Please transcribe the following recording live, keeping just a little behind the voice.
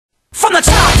From the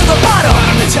top to the bottom,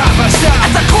 bottom to top I stop.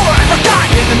 at the core I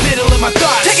forgot. In the middle of my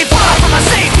thoughts, Taking far from my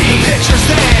safety, the picture's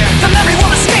there, the memory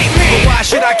won't escape me. but why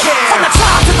should I care? From the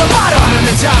top to the bottom, Bottom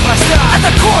to top I stop. at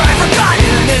the core I forgot. In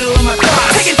the middle of my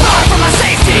thoughts, Taking far from my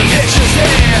safety, the picture's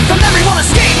there, the memory won't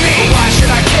escape me. but why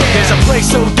should I care? There's a place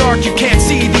so dark you can't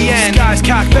see the end. Skies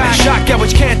cocked back, shotgun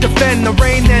which can't defend. The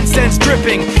rain then sends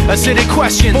dripping, acidic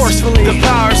questions, forcefully the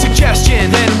power of suggestion.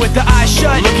 Then with the eyes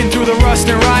shut, looking through the rust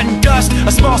and rotten dust,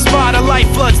 a small spot of light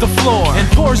floods the floor and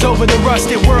pours over the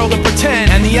rusted world of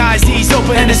pretend. And the eyes ease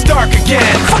open and it's dark again.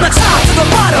 From the top to the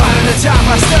bottom, Bottom to top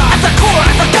I stop. at the core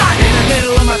I forgot. In the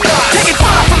middle of my thoughts, Taking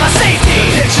far from my safety,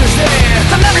 the picture's there,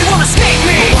 the memory won't escape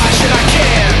me. but why should I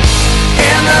care?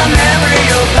 In the memory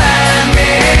you'll find me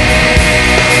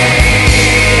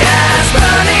as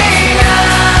burning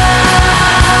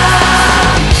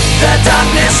up, the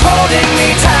darkness holding me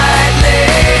tightly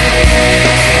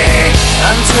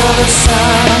until the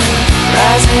sun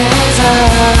rises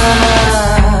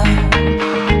up.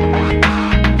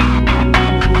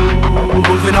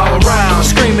 Moving all around,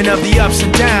 screaming of the ups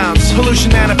and downs.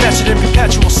 Pollution manifested in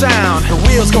perpetual sound. The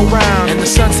wheels go round and the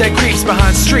sunset creeps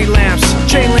behind street lamps.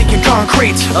 Chain link and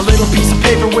concrete, a little piece of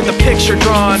paper with a picture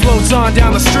drawn floats on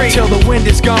down the street till the wind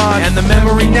is gone. And the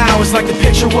memory now is like the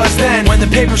picture was then. When the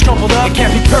paper's crumpled up, it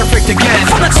can't be perfect again.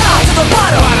 From the top to the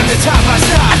bottom, Bottom to top I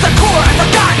stop. at the core I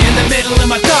forgot. In the middle of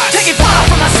my thoughts, Taking far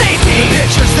from my safety, the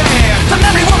picture's there, the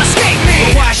memory won't escape me.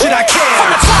 but why should I care?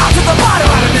 From the top to the bottom,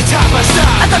 Bottom to top I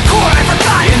stop. at the core I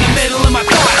forgot. In the middle of my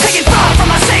thoughts, Taking far from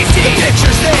my safety, the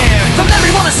picture's there, the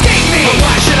memory won't escape me. but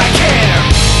why should I care?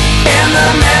 In the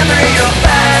memory you'll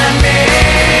find me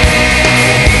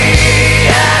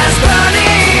as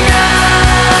burning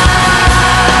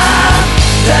up,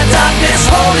 the darkness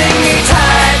holding me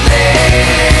tightly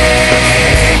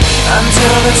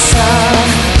until the sun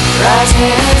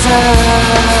rises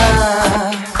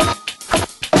up.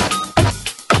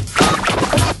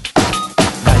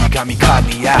 Now you got me caught in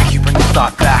the act, you bring the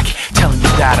thought back, telling you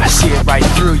that I see it right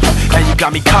through you. Now you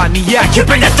got me caught in the act, you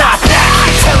bring the thought back,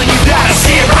 telling you that I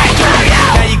see it right through you.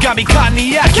 Now you got me caught in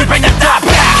the act, you bring the thought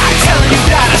back, telling you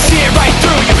that I see it right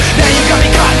through you. Now you got me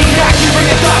caught in the act, you bring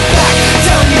the thought back,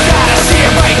 telling you that I see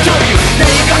it right through you. Now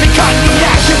you got me caught in the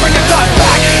act, you bring the thought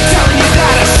back, telling you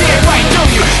that I see it right through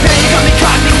you. Now you got me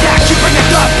caught in the act, you bring the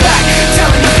thought back,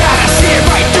 telling you that I see it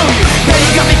right through you. Now you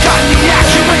got me caught in the act,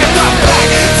 you bring the thought back,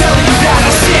 telling you that I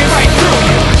see it right through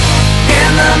you.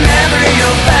 In the memory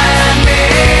you'll find me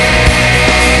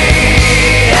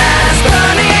as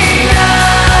burning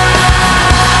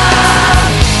up,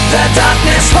 the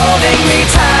darkness holding me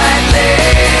tightly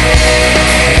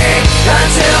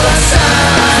until the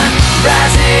sun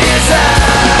rises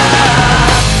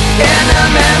up. In the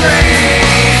memory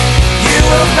you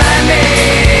will find me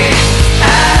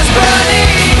as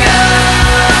burning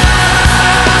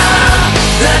up,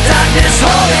 the darkness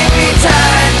holding me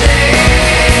tightly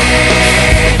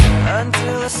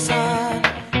until the sun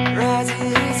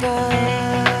rises up.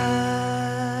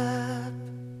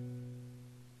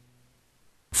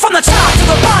 From the top to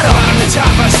the bottom, Bottom to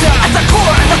top I stop. at the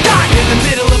core I forgot. In the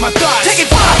middle of my thoughts, Taking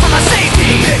far from my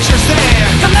safety, the picture's there,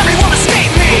 the memory won't escape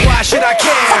me. but why should I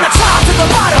care? From the top to the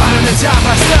bottom, Bottom to top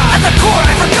I stop. at the core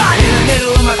I forgot. In the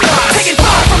middle of my thoughts, Taking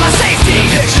far from my safety, the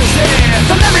picture's there,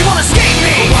 the memory won't escape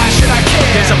me. but why should I care?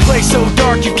 There's a place so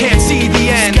dark you can't see the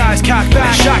end. Skies cocked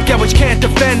back, shotgun which can't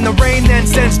defend. The rain then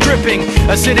sends dripping,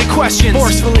 acidic questions,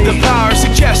 forcefully the power of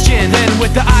suggestion. Then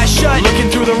with the eyes shut, looking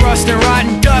through the rust and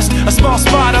rotten dust, a small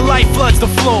spot of light floods the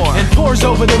floor and pours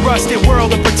over the rusted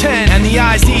world of pretend. And the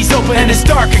eyes ease open and it's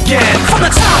dark again. From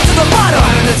the top to the bottom,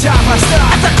 Bottom to top I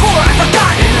stop. at the core I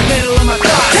forgot. In the middle of my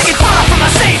thoughts, Taking far from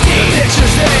my safety, the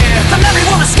picture's there, the memory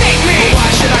won't escape me. but why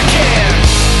should I care?